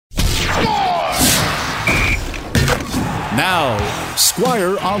Now,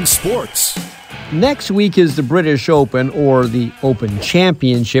 Squire on Sports. Next week is the British Open, or the Open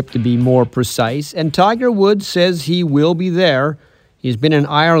Championship to be more precise, and Tiger Woods says he will be there. He's been in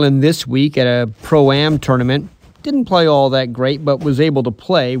Ireland this week at a Pro-Am tournament. Didn't play all that great, but was able to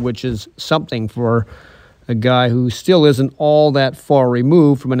play, which is something for a guy who still isn't all that far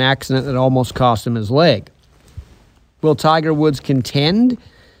removed from an accident that almost cost him his leg. Will Tiger Woods contend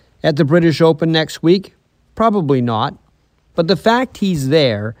at the British Open next week? Probably not. But the fact he's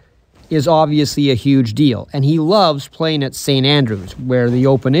there is obviously a huge deal, and he loves playing at St. Andrews, where the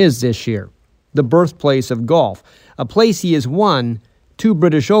Open is this year, the birthplace of golf, a place he has won 2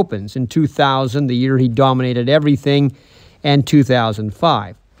 British Opens in 2000, the year he dominated everything, and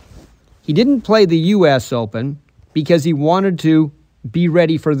 2005. He didn't play the U.S. Open because he wanted to be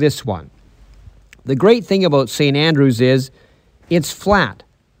ready for this one. The great thing about St. Andrews is it's flat.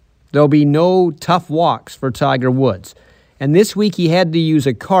 There'll be no tough walks for Tiger Woods. And this week he had to use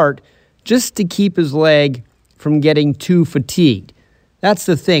a cart just to keep his leg from getting too fatigued. That's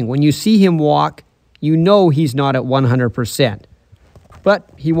the thing. When you see him walk, you know he's not at 100%. But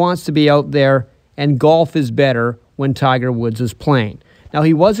he wants to be out there, and golf is better when Tiger Woods is playing. Now,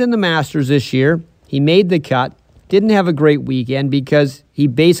 he was in the Masters this year. He made the cut. Didn't have a great weekend because he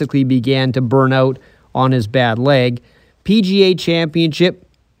basically began to burn out on his bad leg. PGA Championship,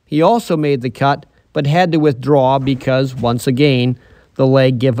 he also made the cut, but had to withdraw because, once again, the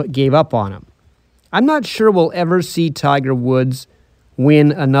leg gave up on him. I'm not sure we'll ever see Tiger Woods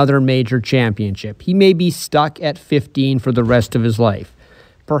win another major championship. He may be stuck at 15 for the rest of his life.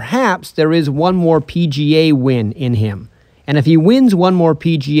 Perhaps there is one more PGA win in him. And if he wins one more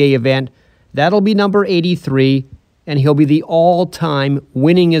PGA event, that'll be number 83, and he'll be the all-time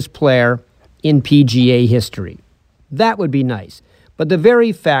winningest player in PGA history. That would be nice. But the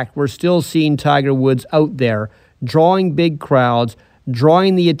very fact we're still seeing Tiger Woods out there, drawing big crowds,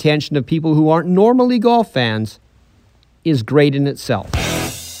 drawing the attention of people who aren't normally golf fans, is great in itself.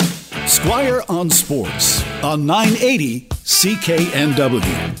 Squire on Sports on 980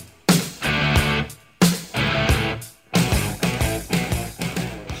 CKNW.